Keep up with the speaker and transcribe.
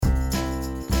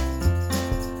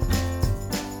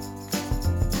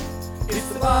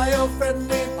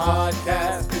bio-friendly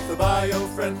podcast. It's the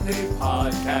bio-friendly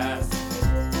podcast.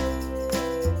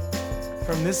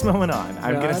 From this moment on,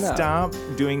 I'm going to stop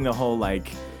doing the whole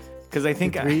because I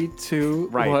think 3, 2,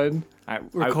 1,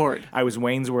 record. I was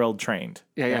Wayne's World trained.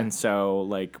 Yeah. And so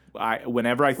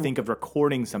whenever I think of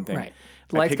recording something, right.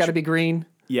 The light's got to be green.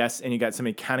 Yes, and you got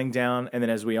somebody counting down, and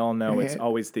then as we all know, it's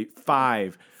always the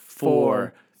 5,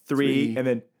 4, 3, and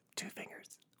then 2 fingers,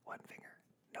 1 finger,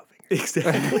 no finger.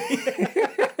 Exactly.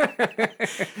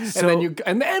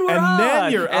 and then we're on.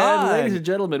 Then you're on. Ladies and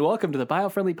gentlemen, welcome to the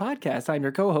Bio-Friendly Podcast. I'm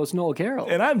your co-host, Noel Carroll.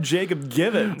 And I'm Jacob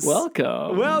Givens.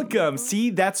 Welcome.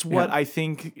 See, that's what I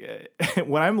think,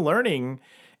 what I'm learning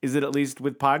is that at least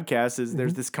with podcasts is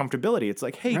there's this comfortability. It's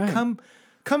like, hey,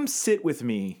 come sit with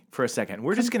me for a second.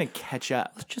 We're just going to catch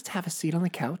up. Let's just have a seat on the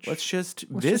couch. Let's just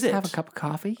Let's visit. Just have a cup of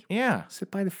coffee. Yeah.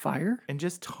 Sit by the fire. And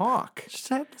just talk. Let's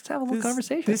have a little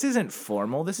conversation. This isn't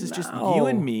formal. This is just you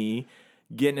and me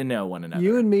getting to know one another.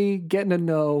 You and me getting to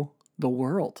know the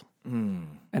world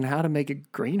and how to make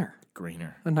it greener.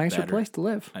 A nicer place to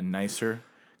live. A nicer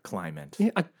climate.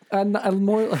 Yeah, a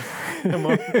more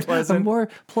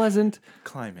pleasant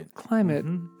climate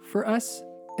for us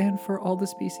and for all the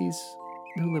species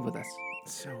who live with us.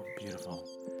 So beautiful.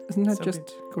 Isn't that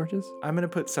gorgeous? I'm going to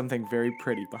put something very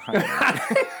pretty behind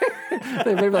it.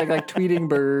 Maybe like tweeting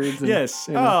birds. And, yes.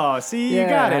 You know. Oh, see, you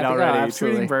got it already.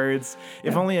 Tweeting birds.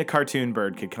 If only a cartoon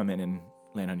bird could come in and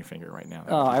land on your finger right now.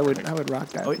 Oh, I would rock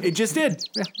that. Oh, it just did.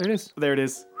 Yeah, there it is. There it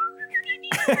is.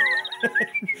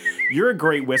 You're a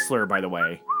great whistler, by the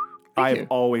way. I've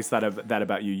always thought of that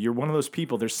about you. You're one of those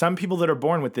people. There's some people that are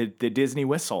born with the Disney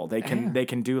whistle. They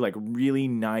can do like really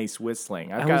nice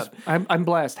whistling. I'm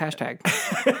blessed. Hashtag.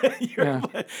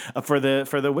 For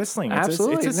the whistling.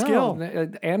 Absolutely, it's a skill.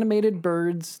 Animated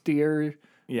birds, deer,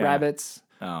 rabbits,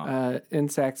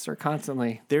 insects are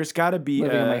constantly. There's got to be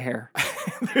living in my hair.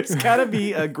 There's got to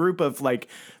be a group of like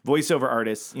voiceover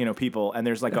artists, people, and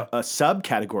there's like a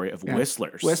subcategory of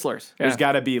whistlers. Whisttlers. There's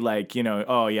got to be like,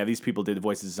 these people did the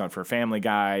voices on for Family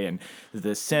Guy and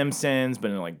The Simpsons,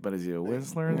 but but is he a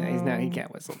whistler? No, he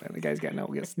can't whistle, man. The guy's got no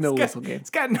whistle game. He's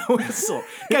got no whistle.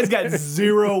 The guy's got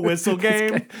zero whistle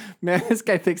game. This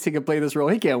guy thinks he can play this role.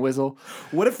 He can't whistle.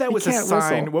 What if that was a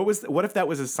sign? What if that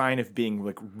was a sign of being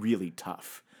like really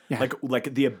tough? Yeah.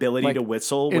 Like the ability to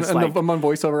whistle was among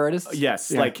voiceover artists.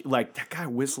 Yes, like that guy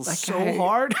whistles so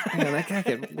hard. Yeah, that guy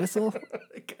can whistle.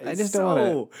 I just don't want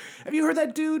to. Have you heard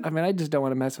that dude? I mean, I just don't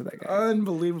want to mess with that guy.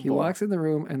 Unbelievable. He walks in the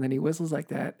room and then he whistles like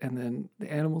that, and then the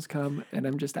animals come, and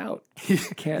I'm just out.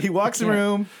 He walks in the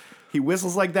room, he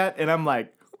whistles like that, and I'm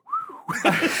like.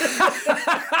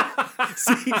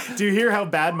 See, do you hear how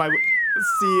bad my?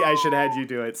 See, I should have had you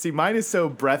do it. See, mine is so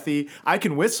breathy. I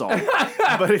can whistle,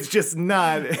 but it's just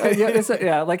not.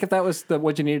 Like if that was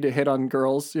what you needed to hit on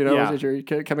girls, as you're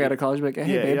coming out of college, like,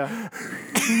 hey, babe.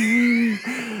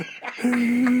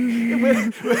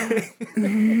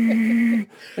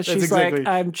 And she's like,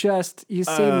 you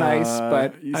seem nice,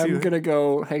 but I'm going to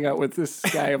go hang out with this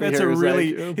guy over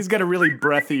here. He's got a really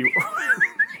breathy.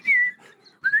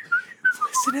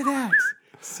 Listen to that.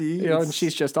 See? And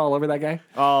she's just all over that guy.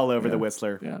 All over the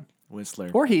whistler. Yeah.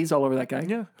 Whistler. Or he's all over that guy.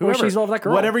 Yeah. Or she's all over that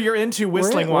girl. Whatever you're into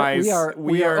whistling-wise.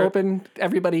 We are open.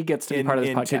 Everybody gets to be part of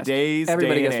this podcast. In today's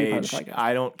Everybody day gets and to be part of age, this podcast.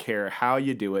 I don't care how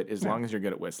you do it as long as you're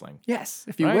good at whistling. Yes.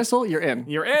 If you whistle, you're in.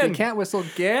 You're in. If you can't whistle,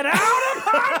 get out of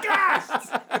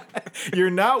podcast.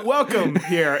 You're not welcome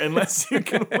here unless you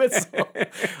can whistle.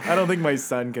 I don't think my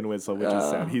son can whistle, which is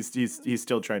sad. He's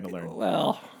still trying to learn.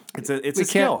 Well... It's a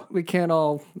skill. We can't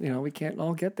all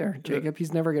get there. Jacob,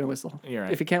 he's never going to whistle. You're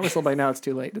right. If he can't whistle by now, it's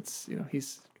too late.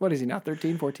 What is he now?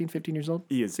 13, 14, 15 years old?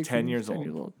 He is 16, 10 years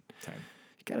 10 old.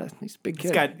 10. He's a big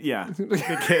kid.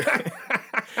 Big kid.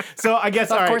 So I guess,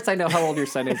 of course I know how old your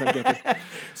son is. I'm joking.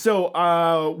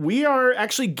 So we are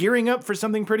actually gearing up for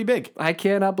something pretty big. I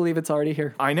cannot believe it's already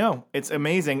here. I know. It's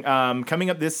amazing. Coming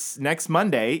up this next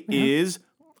Monday is...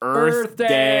 Earth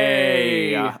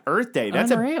Day. Earth Day.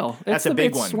 That's unreal. That's a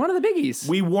big one. It's one of the biggies.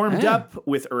 We warmed up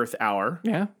with Earth Hour.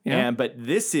 Yeah. But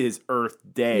this is Earth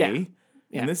Day.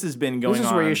 Yeah. And this has been going on. This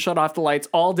is where you shut off the lights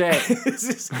all day.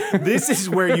 This is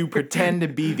where you pretend to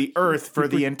be the Earth for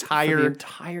the entire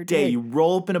day. You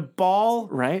roll up in a ball.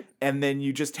 Right. And then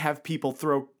you just have people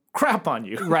throw crap on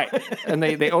you. Right. And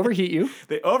they overheat you.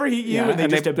 They overheat you and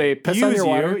they piss on your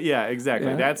water. Yeah,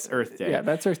 exactly. Yeah. That's Earth Day. Yeah,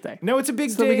 that's Earth Day. No, it's a big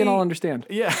day. So we can all understand.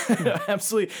 Yeah,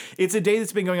 absolutely. It's a day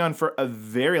that's been going on for a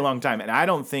very long time. And I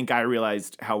don't think I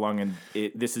realized how long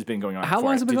this has been going on. How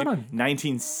long has it been going on?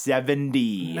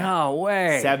 1970. No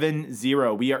way.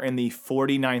 7-0. We are in the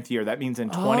 49th year. That means in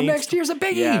 20... next year's a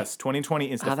biggie. Yes,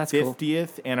 2020 is the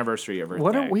 50th anniversary of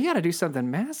Earth Day. We got to do something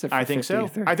massive for I think so.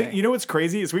 Earth I think, Day. you know what's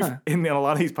crazy is in a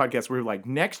lot of these podcasts, we're like,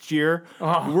 next year,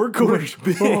 we're going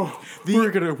to be...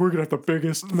 we're gonna have the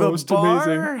biggest, most amazing.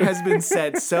 amazing. The bar has been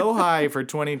set so high for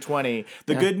 2020.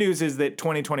 The good news is that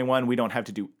 2021, we don't have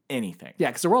to do anything. Yeah,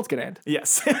 because the world's going to end.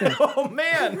 Yes. Oh,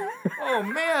 man.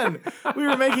 We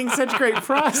were making such great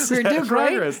progress. We're doing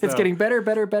great. It's getting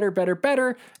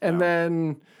better. And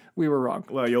then we were wrong.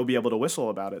 Well, you'll be able to whistle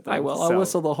about it, though. I will. I'll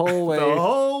whistle the whole way. The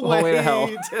whole way to hell.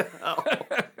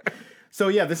 So,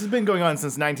 yeah, this has been going on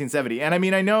since 1970. And, I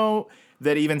mean, I know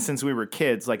that even since we were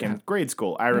kids, like in grade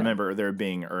school, I remember there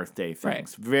being Earth Day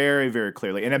things very, very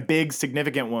clearly. And a big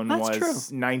significant one was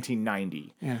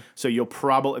 1990. Yeah. So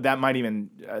that might even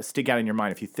stick out in your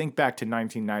mind. If you think back to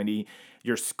 1990,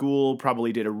 your school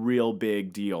probably did a real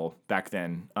big deal back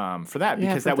then for that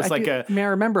because that was I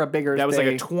remember a bigger. That was like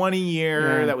a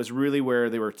 20-year. Yeah. That was really where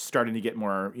they were starting to get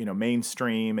more,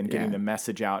 mainstream and getting the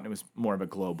message out, and it was more of a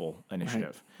global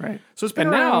initiative. Right. So it's been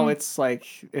now it's like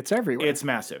it's everywhere. It's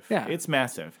massive. Yeah. It's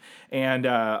massive, and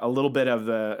a little bit of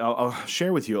I'll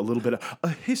share with you a little bit of a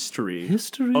history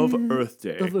of Earth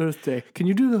Day. Of Earth Day. Can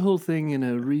you do the whole thing in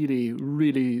a really,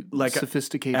 really like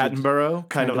sophisticated Attenborough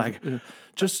kind of like.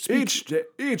 Just each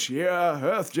year,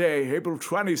 Earth Day, April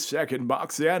 22nd,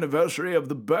 marks the anniversary of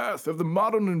the birth of the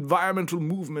modern environmental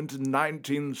movement in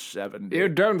 1970. You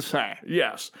don't say.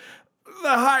 Yes. The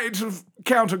height of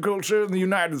counterculture in the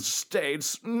United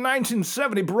States,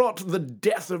 1970 brought the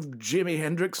death of Jimi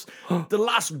Hendrix, the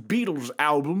last Beatles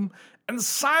album, and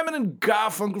Simon and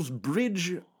Garfunkel's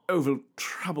Bridge over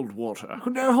Troubled Water.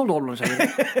 No, hold on a second.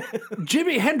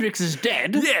 Jimi Hendrix is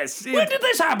dead? Yes. When did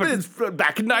this happen? It's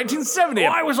back in 1970.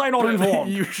 Why was I not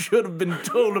informed? You should have been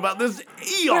told about this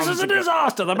eons This is a ago.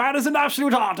 The man is an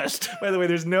absolute artist. By the way,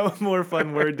 there's no more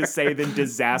fun word to say than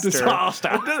disaster.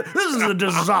 Disaster. This is a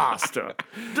disaster.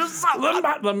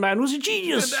 The man was a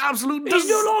genius. An absolute He's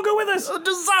no longer with us. A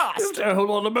disaster. Hold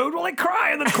on a moment while I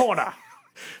cry in the corner.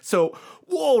 So,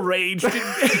 war raged. He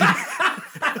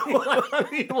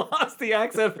lost the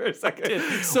accent for a second.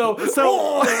 So.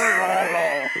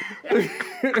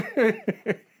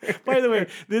 By the way,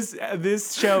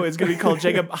 this show is going to be called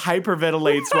Jacob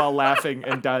Hyperventilates While Laughing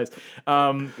and Dies.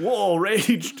 War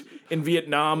raged in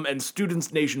Vietnam, and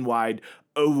students nationwide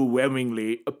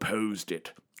overwhelmingly opposed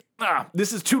it.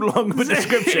 This is too long of a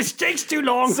description. It takes too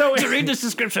long to read this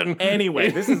description. Anyway,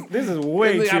 this is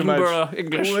way too much.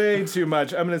 English. Way too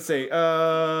much. I'm going to say,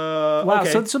 wow.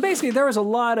 Okay. So basically, there was a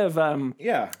lot of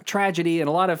tragedy and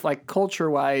a lot of like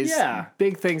culture-wise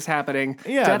big things happening.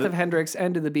 Yeah, Death of Hendrix,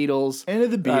 end of the Beatles.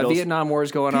 Vietnam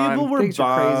War's going on. People were things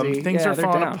bombed. Are crazy. Things are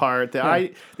falling apart.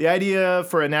 The idea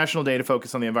for a national day to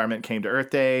focus on the environment came to Earth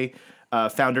Day.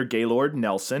 Founder Gaylord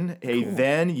Nelson, a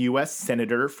then U.S.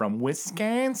 Senator from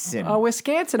Wisconsin. Oh,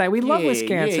 Wisconsin. We love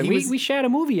Wisconsin. We shot a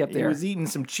movie up there. He was eating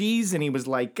some cheese, and he was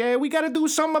like, we got to do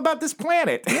something about this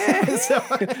planet.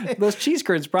 Those cheese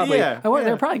curds probably,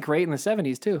 they're probably great in the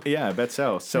 70s, too. Yeah, I bet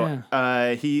so. This,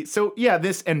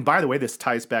 and by the way, this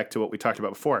ties back to what we talked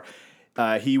about before.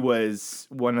 He was,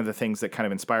 one of the things that kind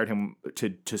of inspired him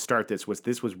to start this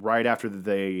was right after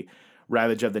the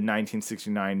ravage of the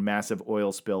 1969 massive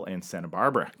oil spill in Santa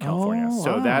Barbara, California.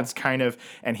 So that's kind of,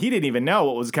 and he didn't even know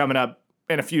what was coming up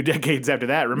in a few decades after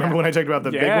that. Remember when I talked about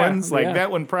the big ones? Like that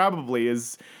one probably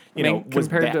is, was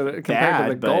compared to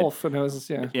the Gulf, and it was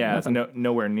it's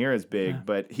nowhere near as big. Yeah.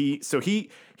 But he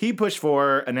pushed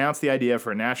announced the idea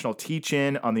for a national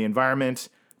teach-in on the environment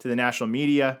to the national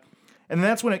media, and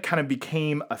that's when it kind of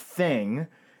became a thing.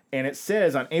 And it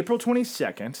says on April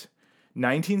 22nd.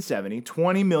 1970,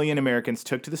 20 million Americans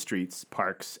took to the streets,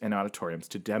 parks, and auditoriums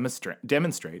to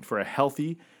demonstrate for a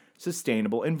healthy,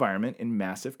 sustainable environment in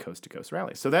massive coast-to-coast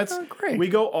rallies. So that's great. We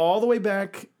go all the way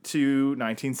back to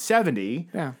 1970.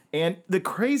 Yeah. And the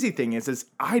crazy thing is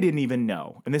I didn't even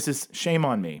know, and this is shame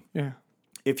on me. Yeah.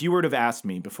 If you would have asked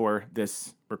me before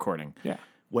this recording,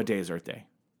 what day is Earth Day?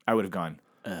 I would have gone,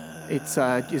 it's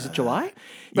is it July?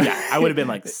 Yeah, I would have been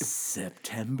like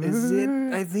September. Is it?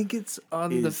 I think it's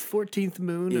on the 14th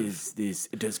moon.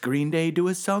 Does Green Day do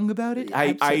a song about it?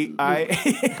 Absolutely.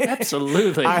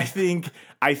 I think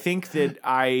that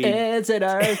Is it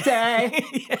Earth Day?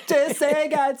 To say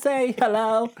God say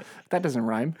hello. That doesn't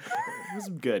rhyme. was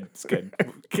good. It's good.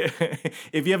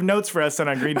 If you have notes for us on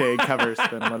our Green Day covers,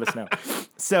 then let us know.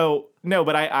 So, no,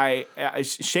 but I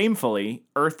shamefully,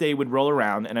 Earth Day would roll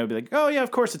around, and I would be like, oh, yeah,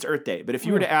 of course it's Earth Day. But if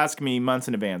you were to ask me months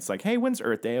in advance, like, hey, when's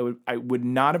Earth Day? I would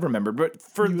not have remembered. But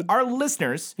for our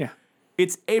listeners,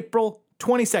 it's April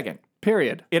 22nd.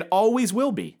 Period. It always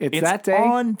will be. It's that day?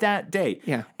 On that day.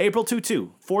 Yeah. April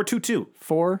 22, 422.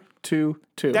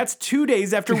 422. That's 2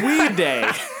 days after Weed Day.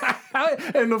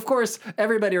 And of course,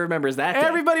 everybody remembers that day.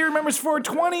 Everybody remembers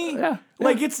 420. Yeah.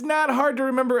 Like, it's not hard to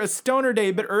remember a stoner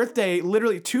day, but Earth Day,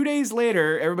 literally 2 days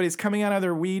later, everybody's coming out of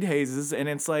their weed hazes, and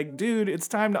it's like, dude, it's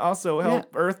time to also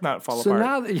help Earth not fall apart.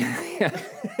 Now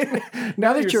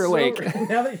that you're awake.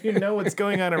 Now that you know what's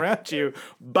going on around you,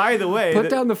 by the way. Put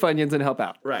down the Funyuns and help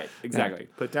out. Right, exactly.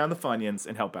 Yeah. Put down the Funyuns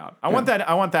and help out. I want that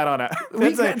on a...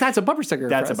 That's a bumper sticker.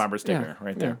 That's a bumper sticker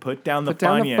right there. Put down the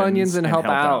Funyuns and help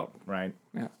out. Right.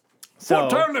 Yeah. So,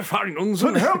 put down the Funyuns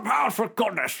and help out, for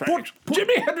goodness sake.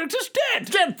 Jimi Hendrix is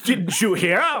dead. Didn't you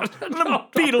hear? The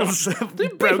Beatles have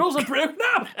broken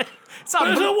up.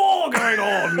 There's a war going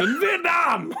on in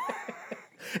Vietnam.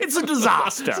 It's a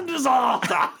disaster.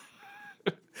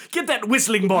 Get that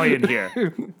whistling boy in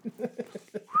here.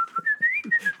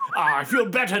 I feel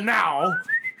better now.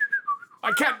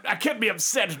 I can't be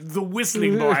upset at the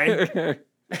whistling boy.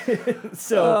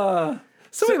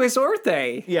 So anyway, so Earth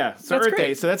Day. Yeah, so Earth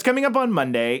Day. So that's coming up on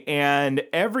Monday, and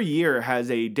every year has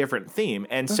a different theme.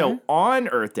 And so on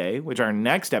Earth Day, which our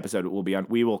next episode will be on,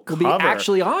 we'll cover. We'll be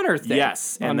actually on Earth Day.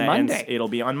 Yes. On Monday. It'll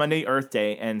be on Monday, Earth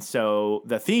Day. And so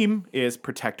the theme is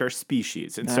protect our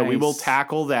species. And so we will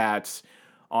tackle that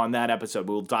on that episode.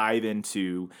 We'll dive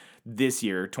into this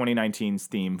year, 2019's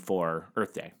theme for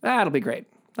Earth Day. That'll be great.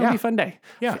 That'll be a fun day.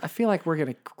 Yeah. I feel like we're going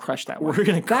to crush that one. We're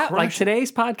going to crush like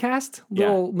today's podcast,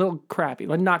 little crappy,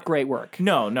 like not great work.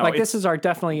 No. Like this is our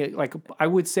definitely, like I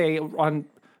would say on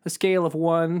a scale of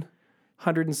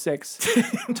 106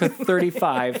 to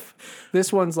 35,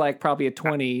 this one's like probably a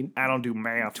 20. I don't do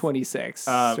math. 26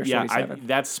 or 27.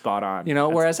 That's spot on.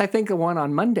 Whereas I think the one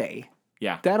on Monday,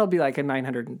 that'll be like a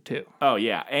 902. Oh,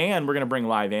 yeah. And we're going to bring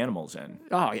live animals in.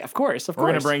 Oh, yeah, of course. We're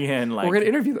going to bring in, we're going to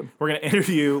interview them. We're going to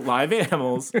interview live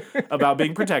animals about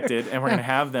being protected, and we're going to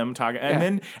have them talk. And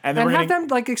then we're going to have them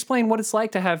like explain what it's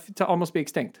like to almost be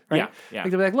extinct. Right? Yeah.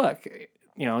 Like, they'll be like, look,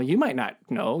 you might not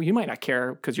know, you might not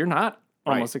care because you're not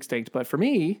almost extinct, but for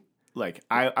me, like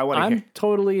I want to. I'm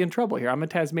totally in trouble here. I'm a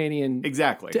Tasmanian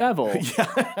Yeah, devil.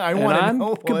 I'm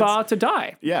about to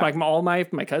die. Yeah, like all my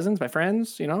cousins, my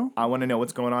friends. I want to know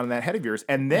what's going on in that head of yours,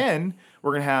 and then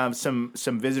we're gonna have some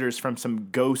visitors from some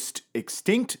ghost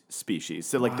extinct species.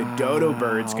 So like the dodo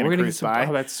bird's gonna cruise by.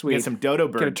 Oh, that's sweet. Get some dodo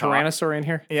bird. Get a tyrannosaur in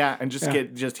here. Yeah, and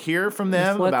just hear from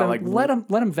them about let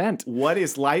them vent. What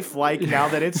is life like now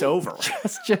that it's over?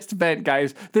 just vent,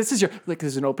 guys. This is this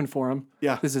is an open forum.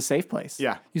 Yeah, this is a safe place.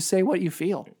 Yeah, you say what you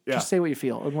feel. Yeah. Just say what you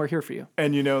feel, and we're here for you.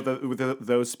 And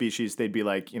those species, they'd be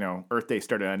like, Earth Day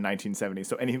started in 1970.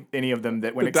 So any of them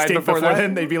that went extinct before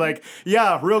then, they'd be like,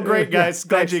 yeah, real great, guys.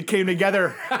 Glad you came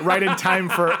together right in time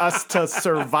for us to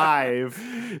survive.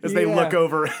 As they look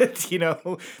over at,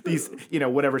 these,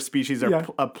 whatever species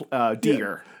are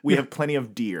deer. We have plenty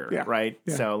of deer, right?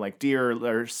 Yeah. So like deer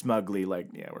are smugly like,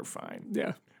 we're fine.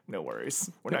 Yeah. No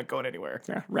worries. We're not going anywhere.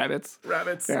 Yeah. Rabbits.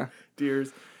 Yeah.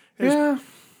 Deers.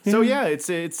 So it's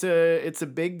a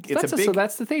big. So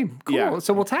that's the theme. Cool. Yeah.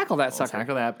 So we'll tackle that sucker. We'll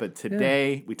tackle that. But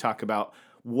today we talk about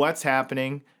what's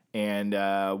happening and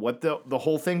what the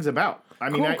whole thing's about. I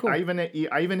mean, cool. I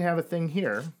even have a thing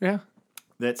here. Yeah.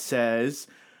 That says,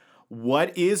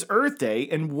 what is Earth Day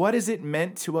and what is it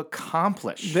meant to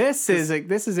accomplish? This is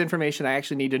information I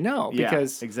actually need to know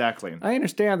because exactly. I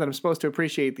understand that I'm supposed to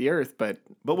appreciate the Earth, but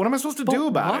what am I supposed to do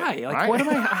about it? Why? Like, right? what am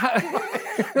I?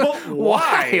 But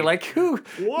why? Like who?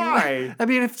 Why? I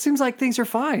mean, it seems like things are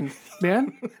fine,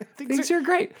 man. things are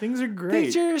great. Things are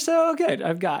great. Things are so good.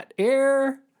 I've got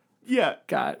air. Yeah.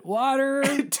 Got water.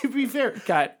 To be fair,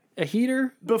 got a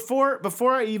heater. Before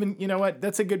I even,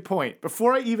 that's a good point.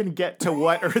 Before I even get to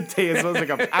what Earth Day is supposed to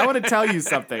come, I want to tell you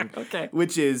something. Okay.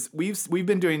 Which is we've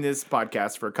been doing this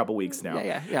podcast for a couple weeks now.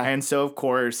 Yeah. And so of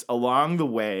course along the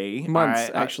way,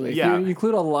 months actually. Yeah. If you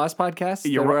include all the lost podcasts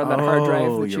that were on that hard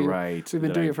drive. You're right. We've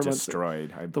been doing it for months.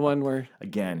 Destroyed. The one where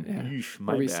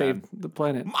where we saved the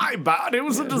planet. My bad. It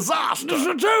was a disaster. It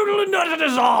was totally not a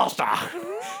disaster.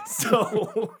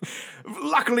 So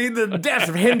luckily the death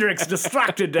of Hendrix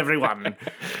distracted everyone.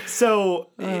 So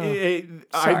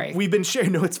we've been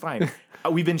sharing. No, it's fine.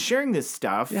 We've been sharing this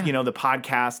stuff, the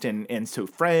podcast and so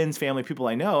friends, family, people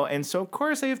I know. And so, of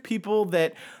course, I have people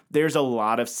that there's a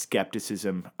lot of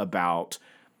skepticism about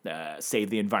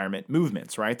save the environment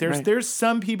movements, right? There's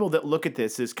some people that look at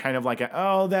this as kind of like,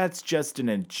 that's just an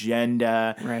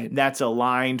agenda. Right. That's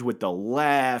aligned with the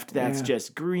left. That's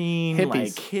just green, hippies.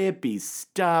 like hippie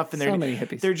stuff. And So many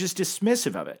hippies. They're just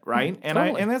dismissive of it, right? And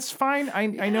totally. and that's fine. I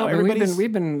know everybody's...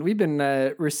 We've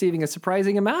been receiving a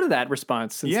surprising amount of that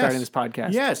response since starting this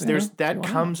podcast. Yes, that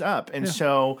comes up. And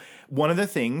so one of the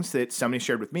things that somebody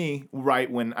shared with me right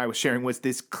when I was sharing was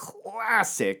this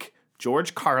classic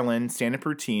George Carlin stand-up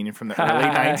routine from the early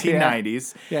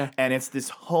 1990s. Yeah. And it's this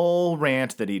whole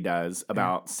rant that he does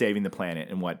about saving the planet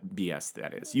and what BS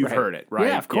that is. You've heard it, right?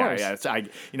 Yeah, of course. Yeah.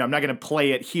 I'm not going to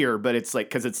play it here, but it's like,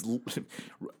 because it's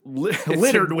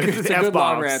littered with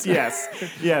F-bombs. Yes.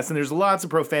 And there's lots of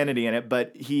profanity in it,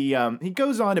 but he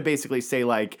goes on to basically say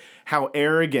like how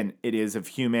arrogant it is of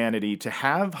humanity to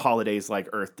have holidays like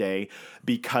Earth Day,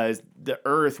 because the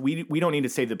Earth, we don't need to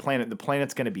save the planet. The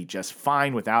planet's going to be just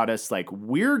fine without us. Like,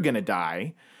 we're going to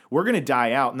die. We're going to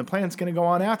die out, and the planet's going to go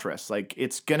on after us. Like,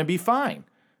 it's going to be fine.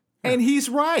 And he's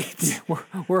right.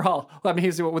 We're all. I mean,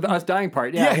 he's with the us dying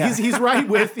part. He's right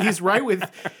with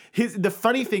his. The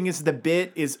funny thing is, the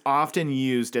bit is often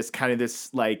used as kind of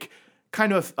this like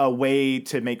kind of a way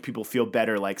to make people feel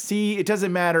better. Like, see, it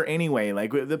doesn't matter anyway.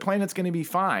 Like, the planet's going to be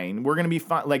fine. We're going to be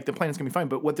fine. Like, the planet's going to be fine.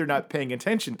 But what they're not paying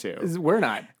attention to we're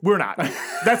not.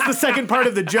 That's the second part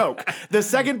of the joke. The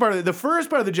first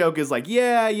part of the joke is like,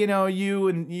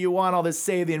 you want all this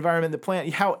save the environment, the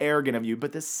planet. How arrogant of you.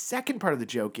 But the second part of the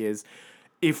joke is,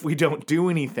 if we don't do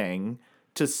anything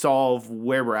to solve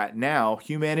where we're at now,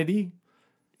 humanity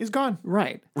is gone.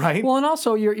 Right. Well, and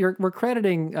also we're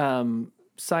crediting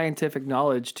scientific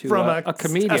knowledge to from a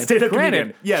comedian. A stand-up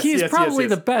comedian. Yes, he's probably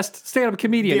the best stand-up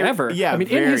comedian ever. Yeah, I mean,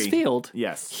 in his field,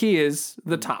 he is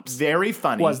the tops. Very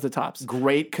funny. Was the tops.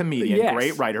 Great comedian,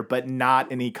 great writer, but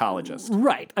not an ecologist.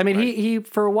 Right. I mean, he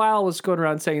for a while was going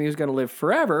around saying he was going to live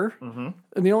forever. Mm-hmm.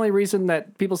 And the only reason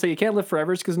that people say you can't live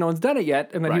forever is because no one's done it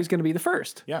yet, and then he was going to be the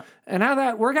first. Yeah. And how'd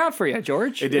that work out for you,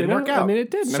 George? It didn't work out. I mean,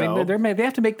 it didn't. So, I mean,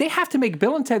 they have to make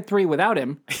Bill and Ted 3 without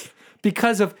him.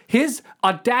 Because of his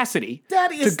audacity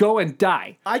to go and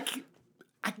die.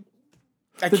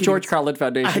 The George Carlin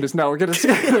Foundation is now. We're going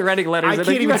to be writing letters. I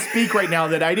can't even speak right now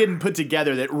that I didn't put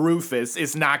together that Rufus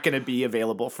is not going to be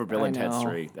available for Bill and Ted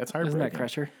 3. That's heartbreaking. Isn't that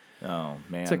Crusher? Oh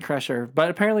man, it's a Crusher.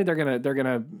 But apparently they're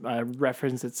gonna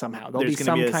reference it somehow. There's be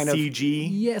some be a kind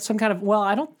CG. Some kind of. Well,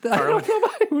 I don't know.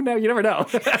 You never know.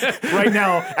 Right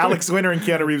now, Alex Winter and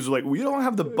Keanu Reeves are like, we don't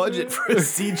have the budget for a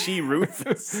CG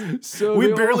Rufus. So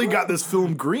we barely got this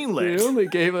film greenlit. They only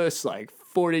gave us like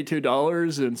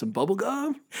 $42 and some bubble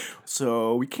gum.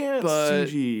 So we can't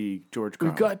CG George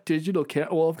Carlin. We've got digital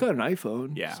well, I've got an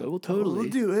iPhone. Yeah. So we'll totally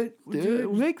do it.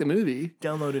 We'll make the movie.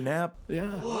 Download an app.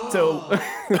 Yeah. So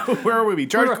where are we?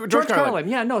 George Carlin.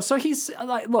 Yeah, no. So he's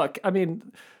like, look, I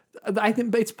mean, I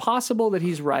think it's possible that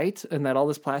he's right and that all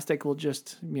this plastic will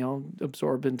just,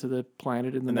 absorb into the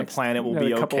planet in the next planet will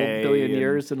be a couple billion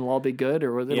years and it'll all be good,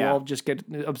 or it'll all just get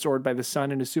absorbed by the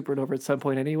sun and is supernova at some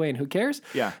point anyway, and who cares?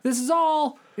 Yeah. This is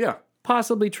all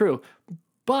possibly true.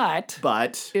 But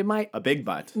it might a big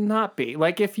but not be.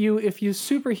 Like if you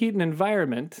superheat an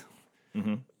environment,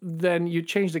 then you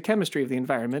change the chemistry of the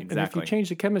environment. Exactly. And if you change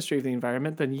the chemistry of the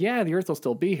environment, then the Earth will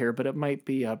still be here, but it might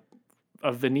be a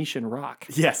Venetian rock.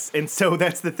 Yes, and so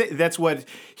that's the thing. That's what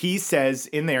he says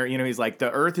in there. He's like,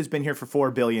 the Earth has been here for 4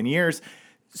 billion years,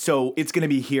 so it's going to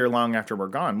be here long after we're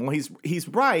gone. Well, he's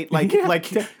right. Like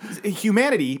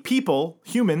humanity,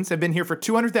 humans have been here for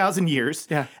 200,000 years.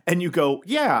 Yeah, and you go,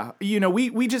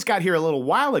 we just got here a little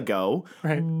while ago,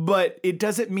 right? But it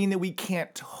doesn't mean that we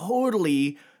can't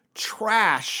totally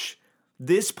trash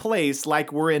this place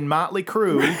like we're in Motley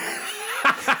Crue.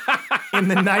 In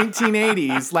the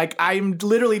 1980s, like I'm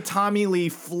literally Tommy Lee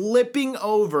flipping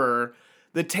over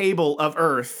the table of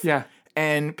Earth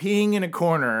and peeing in a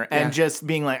corner and just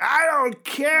being like, I don't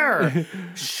care.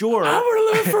 Sure. I'm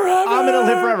going to live forever. I'm going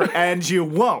to live forever. And you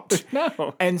won't.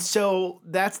 No. And so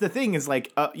that's the thing is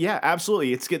like,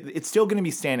 absolutely. It's still going to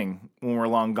be standing when we're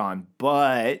long gone.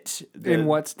 But in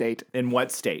what state?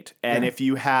 And if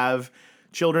you have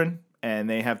children and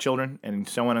they have children and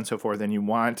so on and so forth, and you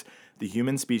want the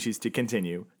human species to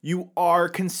continue, you are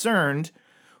concerned,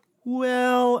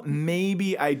 well,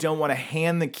 maybe I don't want to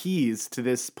hand the keys to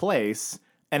this place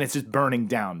and it's just burning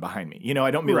down behind me.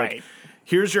 I don't be like,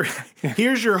 here's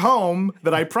your home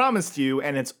that I promised you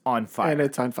and it's on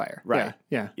fire. Right.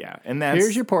 Yeah. And that's,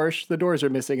 here's your Porsche, the doors are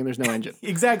missing and there's no engine.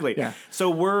 Exactly. Yeah.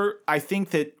 So I think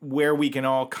that where we can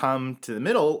all come to the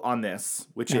middle on this,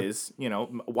 which is,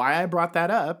 why I brought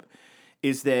that up,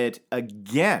 is that,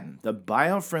 again, the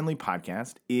Bio-Friendly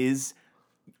Podcast is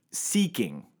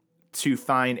seeking to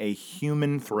find a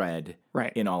human thread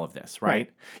in all of this, right?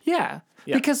 Yeah.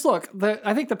 Because look,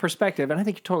 I think the perspective, and I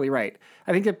think you're totally right.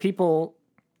 I think that people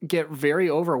get very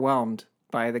overwhelmed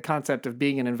by the concept of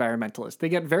being an environmentalist. They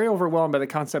get very overwhelmed by the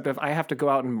concept of I have to go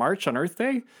out and march on Earth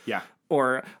Day. Yeah.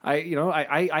 Or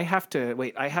I have to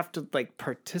like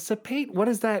participate. What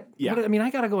is that? Yeah. I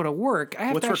got to go to work. I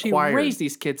have to actually raise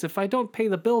these kids. If I don't pay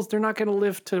the bills, they're not going to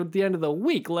live to the end of the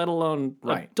week, let alone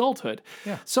adulthood.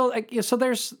 Yeah. So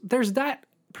there's that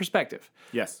perspective.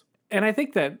 Yes. And I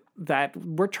think that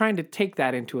we're trying to take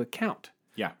that into account.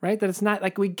 Yeah. Right. That it's not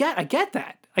like I get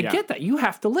that. I get that. You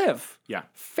have to live. Yeah.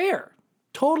 Fair.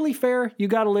 Totally fair. You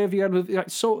got to live. You got to move.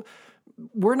 So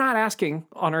we're not asking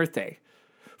on Earth Day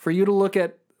for you to look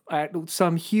at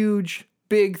some huge,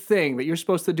 big thing that you're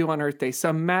supposed to do on Earth Day,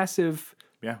 some massive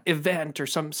event or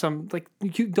some like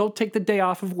you don't take the day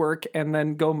off of work and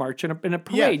then go march in a parade.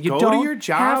 Yeah, you go don't to your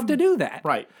job. have to do that.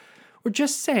 Right. We're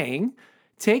just saying,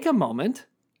 take a moment.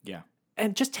 Yeah.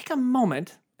 And just take a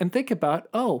moment and think about,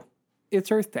 it's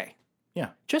Earth Day. Yeah.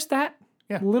 Just that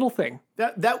little thing.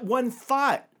 That one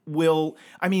thought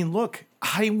look,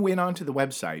 I went onto the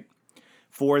website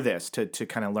for this to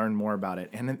kind of learn more about it.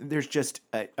 And there's just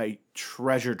a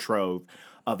treasure trove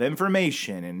of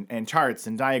information and charts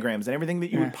and diagrams and everything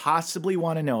that you would possibly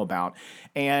want to know about.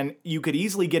 And you could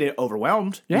easily get it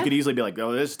overwhelmed. Yeah. You could easily be like,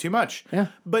 oh, this is too much. Yeah.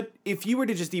 But if you were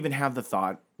to just even have the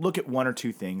thought, look at one or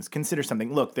two things, consider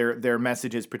something. Look, their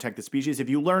message is protect the species. If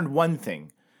you learned one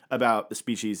thing about the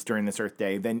species during this Earth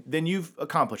Day, then you've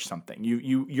accomplished something.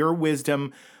 Your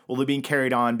wisdom will be being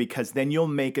carried on because then you'll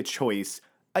make a choice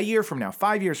a year from now,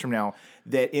 5 years from now,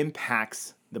 that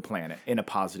impacts the planet in a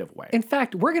positive way. In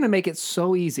fact, we're going to make it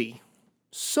so easy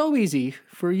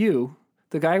for you,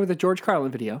 the guy with the George Carlin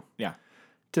video,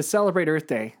 to celebrate Earth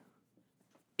Day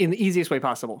in the easiest way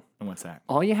possible. And what's that?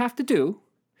 All you have to do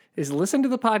is listen to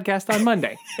the podcast on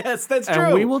Monday. Yes, that's true.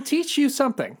 And we will teach you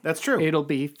something. That's true. It'll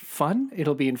be fun.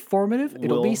 It'll be informative.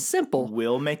 It'll be simple.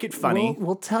 We'll make it funny.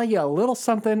 We'll tell you a little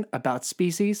something about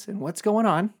species and what's going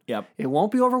on. Yep. It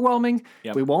won't be overwhelming.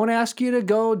 Yep. We won't ask you to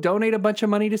go donate a bunch of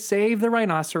money to save the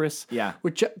rhinoceros. Yeah.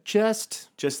 We're just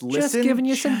listen. Just giving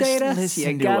you some data.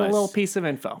 You got a little piece of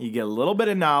info. You get a little bit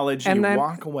of knowledge. And you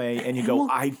walk away and you go,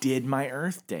 I did my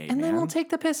Earth Day, and then we'll take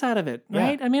the piss out of it,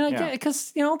 right? Yeah. I mean, I get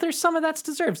because there's some of that's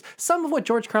deserves. Some of what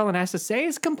George Carlin has to say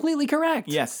is completely correct.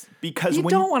 Yes, because you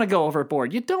don't want to go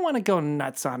overboard. You don't want to go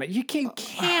nuts on it. You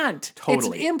can't.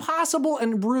 Totally. It's impossible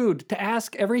and rude to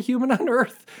ask every human on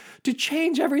Earth to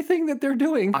change everything that they're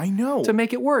doing. I know. To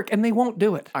make it work, and they won't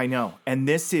do it. I know. And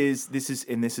this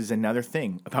is another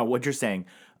thing about what you're saying.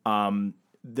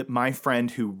 My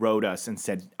friend who wrote us and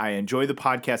said, I enjoy the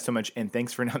podcast so much, and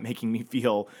thanks for not making me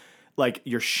feel like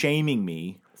you're shaming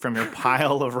me from your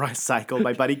pile of recycled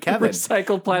by Buddy Kevin.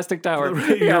 Recycled plastic tower.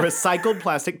 Your recycled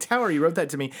plastic tower. You wrote that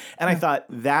to me. And I thought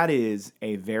that is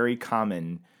a very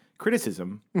common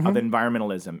criticism of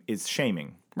environmentalism is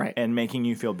shaming. Right. And making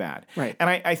you feel bad. Right. And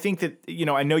I think that,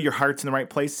 I know your heart's in the right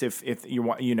place if you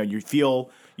want, you feel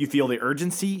the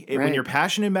urgency. Right. When you're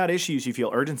passionate about issues, you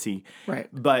feel urgency. Right.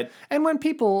 And when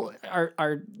people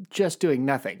are just doing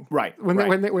nothing. Right. When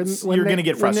you're going to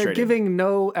get frustrated. When they're giving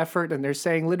no effort and they're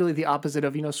saying literally the opposite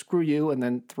of, screw you, and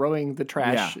then throwing the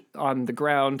trash on the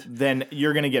ground. Then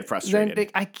you're going to get frustrated. Then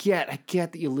I get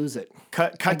that you lose it.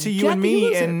 Cut to you and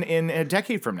me in a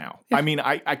decade from now. I mean,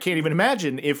 I can't even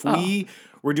imagine if we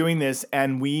were doing this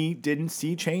and we didn't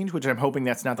see change, which I'm hoping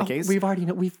that's not the case. We've already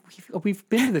we've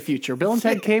been to the future. Bill and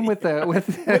Ted came with the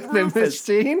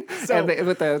machine and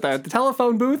with the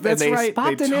telephone booth. That's and they right.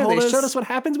 popped in there. They showed us what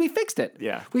happens. We fixed it.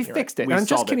 Yeah, we fixed it. We I'm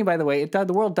just kidding, by the way. The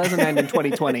world doesn't end in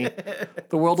 2020.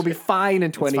 The world will be fine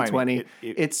in 2020.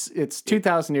 It's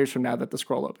 2,000 years from now that the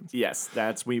scroll opens. Yes,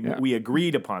 we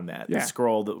agreed upon that. The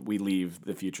scroll that we leave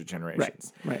the future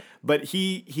generations. Right. But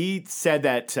he said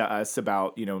that to us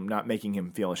about not making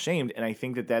him feel ashamed, and I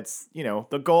think that that's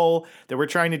the goal that we're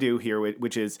trying to do here,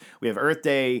 which is we have Earth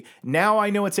Day. Now I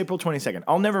know it's April 22nd.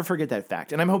 I'll never forget that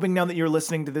fact, and I'm hoping now that you're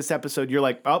listening to this episode, you're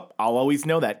like, oh, I'll always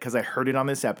know that because I heard it on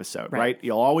this episode, right?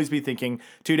 You'll always be thinking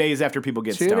 2 days after people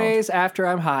get stoned. 2 days after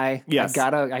I'm high. Yes,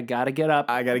 I gotta get up.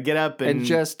 I gotta get up and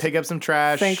just pick up some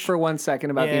trash. Think for 1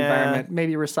 second about the environment.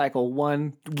 Maybe recycle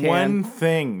one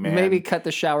thing, man. Maybe cut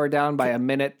the shower down by a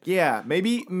minute. Yeah,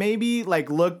 maybe like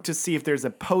look to see if there's a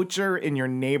poacher in your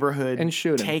neighborhood and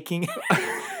shoot him. taking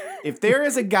if there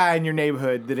is a guy in your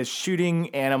neighborhood that is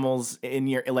shooting animals in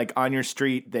your on your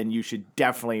street, then you should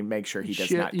definitely make sure he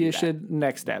does not do that. You should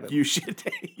next stab him. You should.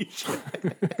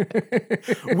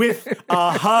 With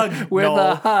a hug. With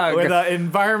a hug. With an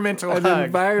environmental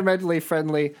hug. Environmentally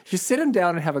friendly. Just sit him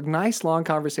down and have a nice long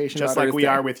conversation Just about like we Earth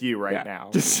Day. are with you right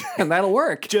now. And that'll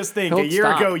work. Just think, He'll a year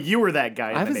stop. ago, you were that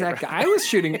guy. I was that guy. I was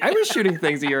shooting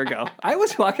things a year ago. I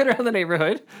was walking around the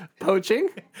neighborhood, poaching.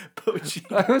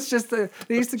 I was just they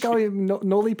used to call me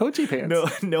Noli Poachy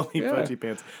Pants. Noli Poachy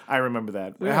Pants. I remember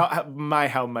that. Yeah.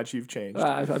 How much you've changed.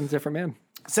 I'm a different man.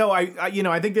 So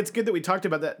I think it's good that we talked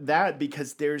about that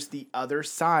because there's the other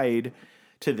side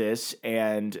to this,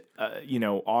 and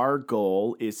our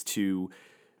goal is to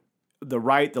the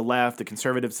right, the left, the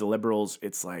conservatives, the liberals.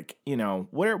 It's like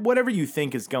whatever you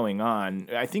think is going on.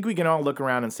 I think we can all look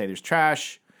around and say there's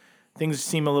trash. Things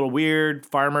seem a little weird.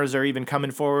 Farmers are even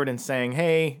coming forward and saying,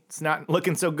 hey, it's not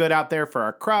looking so good out there for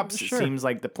our crops. Sure. It seems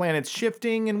like the planet's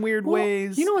shifting in weird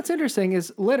ways. You know what's interesting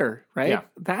is litter, right? Yeah.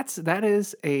 That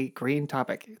is a green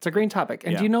topic. It's a green topic.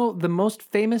 And Yeah. do you know the most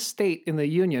famous state in the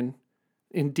union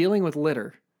in dealing with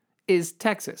litter is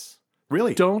Texas.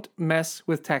 Really? Don't mess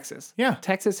with Texas. Yeah.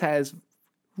 Texas has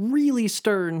really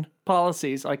stern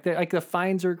policies. Like the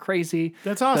fines are crazy.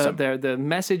 That's awesome. The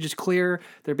message is clear.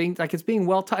 They're being it's being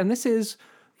well taught, and this is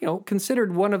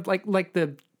considered one of like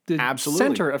the Absolutely.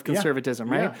 center of conservatism,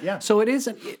 right? Yeah. So it is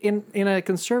in a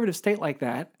conservative state like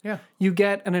that. Yeah. You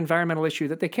get an environmental issue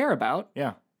that they care about.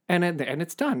 Yeah. And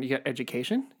it's done. You get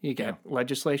education, you get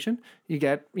legislation, you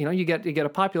get a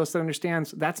populace that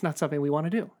understands that's not something we want to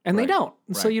do, and they don't.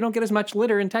 So you don't get as much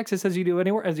litter in Texas as you do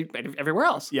everywhere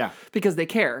else. Yeah, because they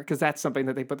care, because that's something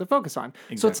that they put the focus on.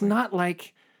 Exactly. So it's not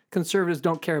like conservatives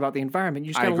don't care about the environment.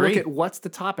 You just got to look at what's the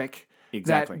topic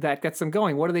that gets them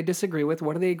going. What do they disagree with?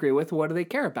 What do they agree with? What do they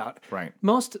care about? Right.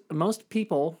 Most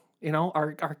people,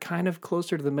 are kind of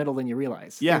closer to the middle than you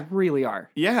realize. Yeah. They really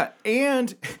are. Yeah.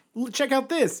 And check out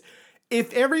this.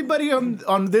 If everybody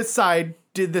on this side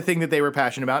did the thing that they were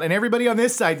passionate about, and everybody on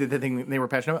this side did the thing that they were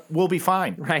passionate about, we'll be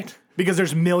fine. Right. Because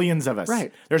there's millions of us.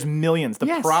 Right. There's millions.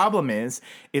 The problem is,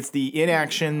 it's the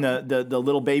inaction, the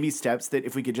little baby steps that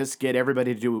if we could just get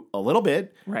everybody to do a little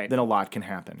bit, then a lot can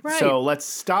happen. Right. So let's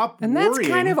stop worrying. And that's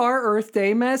kind of our Earth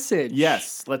Day message.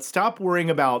 Yes. Let's stop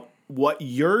worrying about what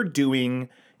you're doing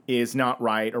is not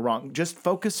right or wrong. Just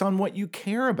focus on what you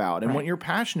care about and what you're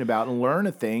passionate about, and learn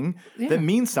a thing that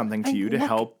means something to you to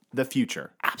help the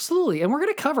future. Absolutely. And we're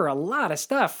going to cover a lot of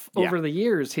stuff over the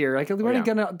years here. Like we're going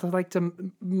to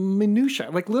minutia,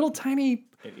 like little tiny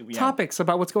topics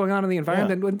about what's going on in the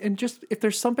environment. And just if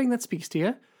there's something that speaks to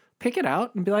you, pick it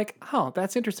out and be like, oh,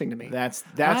 that's interesting to me. That's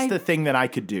the thing that I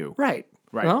could do. Right.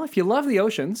 Well, if you love the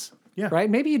oceans, right?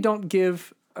 Maybe you don't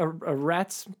give a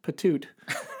rat's patoot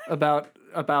about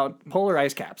polar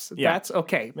ice caps. Yeah. That's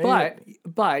okay. Maybe.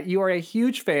 But you are a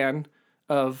huge fan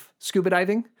of scuba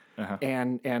diving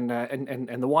and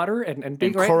the water and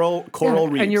big coral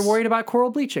reefs. And you're worried about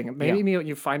coral bleaching. Maybe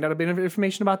you find out a bit of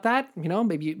information about that.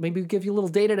 Maybe we give you a little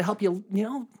data to help you.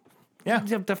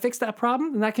 To fix that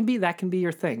problem, and that can be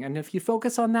your thing. And if you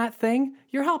focus on that thing,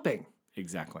 you're helping.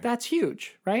 Exactly. That's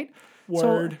huge, right?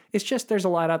 Word. So it's just there's a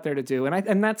lot out there to do,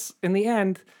 and that's in the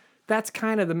end. That's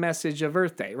kind of the message of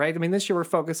Earth Day, right? I mean, this year we're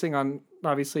focusing on,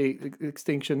 obviously,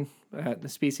 extinction, the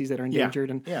species that are endangered.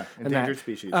 Endangered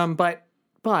species.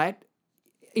 But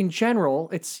in general,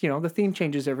 it's, the theme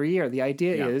changes every year. The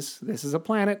idea is this is a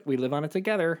planet. We live on it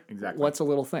together. Exactly. What's a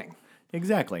little thing?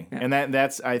 Exactly. Yeah. And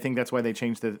I think that's why they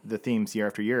change the themes year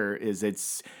after year, is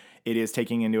it is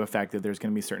taking into effect that there's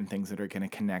going to be certain things that are going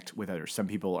to connect with others. Some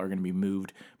people are going to be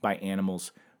moved by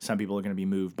animals. Some people are going to be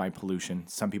moved by pollution.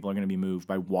 Some people are going to be moved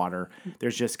by water.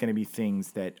 There's just going to be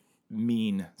things that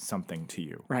mean something to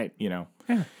you. Right. Yeah.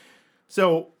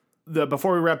 So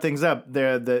before we wrap things up,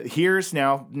 here's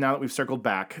now that we've circled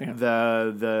back,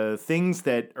 the things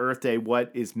that Earth Day, what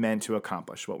is meant to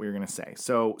accomplish, what we were going to say.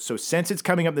 So since it's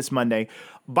coming up this Monday,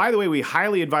 by the way, we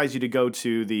highly advise you to go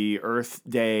to the Earth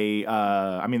Day,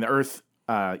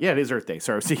 it is Earth Day.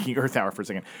 Sorry, I was thinking Earth Hour for a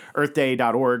second.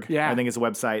 Earthday.org, I think is the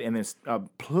website, and there's a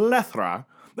plethora.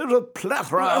 There's a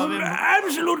plethora of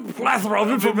absolute plethora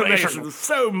of information.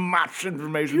 So much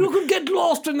information. You could get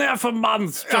lost in there for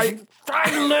months just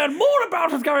trying to learn more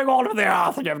about what's going on the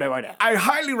Earth, and you have no idea. I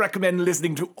highly recommend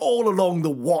listening to All Along the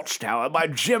Watchtower by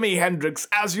Jimi Hendrix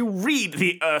as you read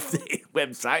the Earth Day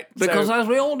website. Because as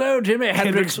we all know, Jimi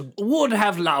Hendrix would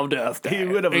have loved Earth Day. He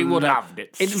would have loved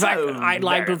it. In fact, I'd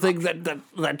like to think that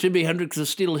Jimi Hendrix is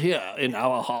still here in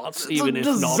our hearts, even if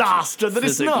not disaster that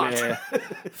it's not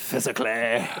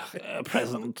physically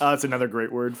present. That's another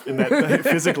great word in that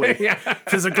physically.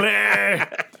 Physically.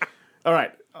 All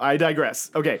right. I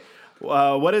digress. Okay.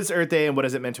 What is Earth Day and what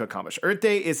is it meant to accomplish? Earth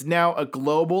Day is now a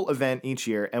global event each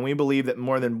year, and we believe that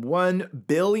more than 1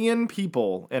 billion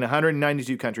people in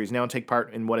 192 countries now take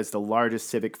part in what is the largest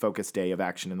civic-focused day of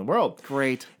action in the world.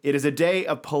 Great. It is a day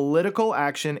of political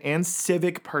action and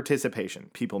civic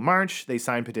participation. People march, they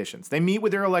sign petitions, they meet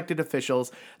with their elected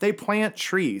officials, they plant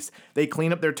trees, they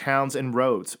clean up their towns and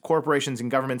roads. Corporations and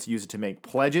governments use it to make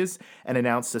pledges and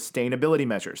announce sustainability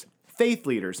measures. Faith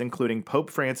leaders, including Pope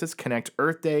Francis, connect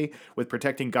Earth Day with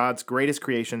protecting God's greatest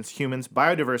creations, humans,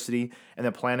 biodiversity, and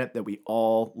the planet that we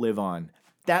all live on.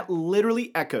 That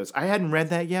literally echoes. I hadn't read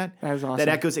that yet. That is awesome. That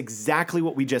echoes exactly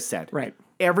what we just said. Right.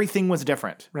 Everything was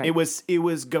different. Right. It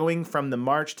was going from the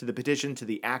march to the petition to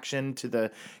the action to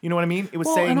the, you know what I mean? It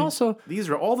was saying, and also, these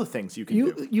are all the things you can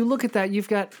do. You look at that,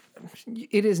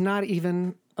 it is not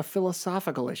even a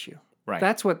philosophical issue. Right.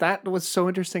 That was so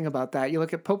interesting about that. You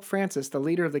look at Pope Francis, the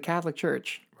leader of the Catholic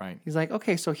Church. Right. He's like,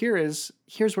 okay, so here's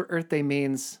what Earth Day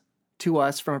means to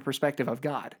us from a perspective of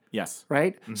God. Yes.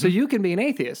 Right? Mm-hmm. So you can be an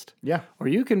atheist. Yeah. Or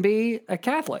you can be a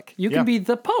Catholic. You can be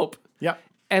the Pope. Yeah.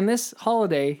 And this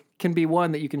holiday can be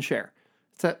one that you can share.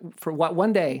 So for what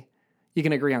one day you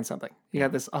can agree on something. You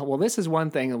got this, this is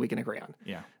one thing that we can agree on.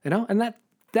 Yeah. You know? And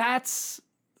that's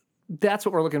what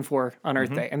we're looking for on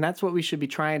Earth Day. And that's what we should be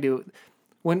trying to.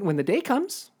 When the day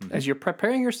comes, as you're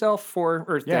preparing yourself for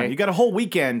Earth Day. You got a whole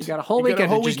weekend. You got a whole weekend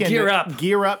to just gear up.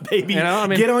 Gear up, baby. You know, I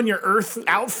mean, get on your Earth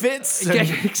outfits. Yeah,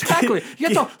 exactly.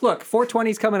 Look,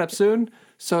 420's coming up soon,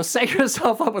 so set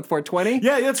yourself up with 420.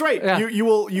 Yeah, that's right. Yeah. You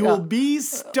will be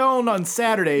stoned on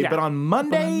Saturday, but on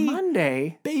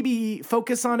Monday, baby,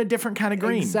 focus on a different kind of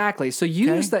green. Exactly. So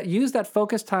use that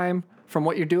focus time from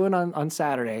what you're doing on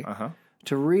Saturday.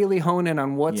 To really hone in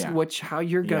on how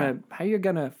you're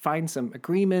gonna find some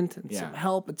agreement and some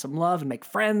help and some love and make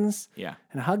friends. Yeah.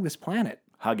 And hug this planet.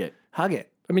 Hug it.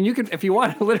 I mean, you can, if you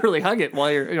want to literally hug it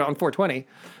while you're on 420.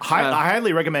 I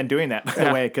highly recommend doing that, by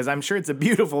the way, because I'm sure it's a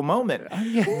beautiful moment.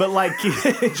 But like,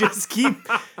 just keep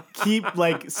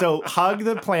so hug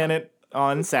the planet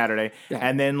on Saturday,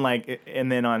 and then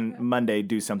on Monday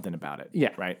do something about it. Yeah.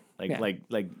 Right.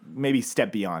 Like maybe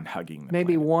step beyond hugging.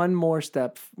 Maybe planet. one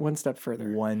step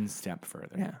further. One step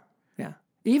further. Yeah.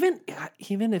 Even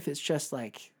if it's just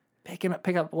like pick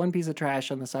up one piece of trash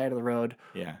on the side of the road.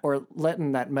 Yeah. Or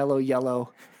letting that mellow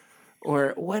yellow.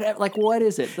 Or whatever, like what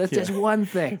is it? That's just one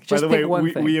thing. Just pick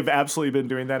one thing. We have absolutely been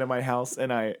doing that in my house,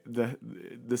 and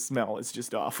the smell is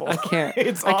just I can't.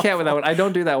 It's I can't with that one. I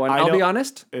don't do that one. I'll be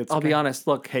honest. I'll be honest.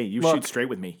 Look, hey, shoot straight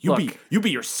with me. You be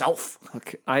yourself.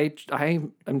 Look, I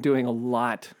am doing a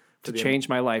lot to change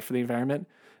my life for the environment,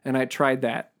 and I tried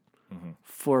that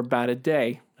for about a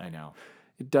day. I know.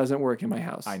 It doesn't work in my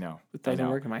house. I know. It doesn't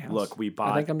work in my house. Look,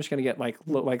 I think I'm just gonna get like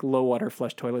low water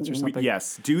flush toilets or something.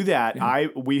 Yes, do that. Yeah.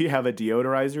 We have a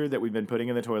deodorizer that we've been putting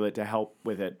in the toilet to help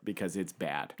with it because it's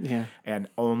bad. Yeah. And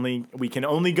we can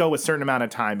only go a certain amount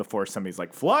of time before somebody's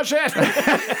like, flush it,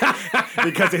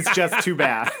 because it's just too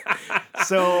bad.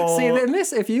 So see, then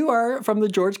if you are from the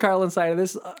George Carlin side of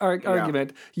this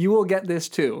argument, you will get this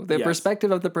too. The perspective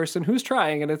of the person who's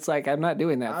trying, and it's like, I'm not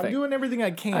doing that thing. I'm doing everything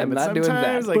I can. I'm but not doing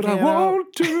that. But I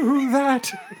won't do that.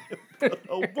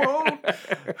 I won't.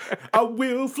 I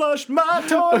will flush my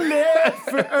toilet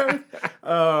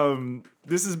first.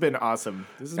 This has been awesome.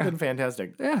 This has been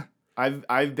fantastic. Yeah.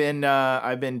 I've been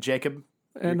Jacob,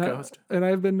 your co-host, and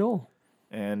I've been Noel.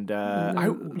 And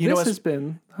this has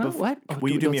been what?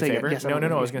 Will you do me a favor? Yes, no.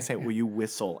 I was going to say, will you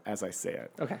whistle as I say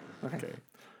it? Okay.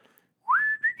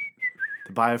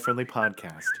 The Biofriendly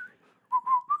Podcast.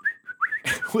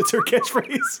 What's our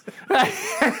catchphrase?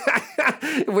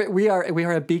 we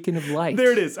are a beacon of light.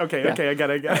 There it is. Okay, I got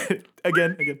it.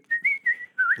 Again.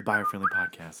 The Biofriendly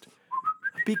Podcast.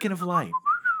 A beacon of light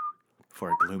for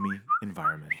a gloomy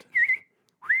environment.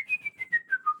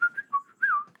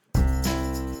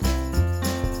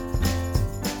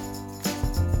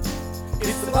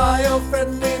 It's the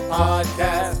Biofriendly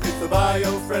Podcast. It's the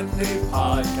Biofriendly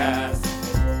Podcast.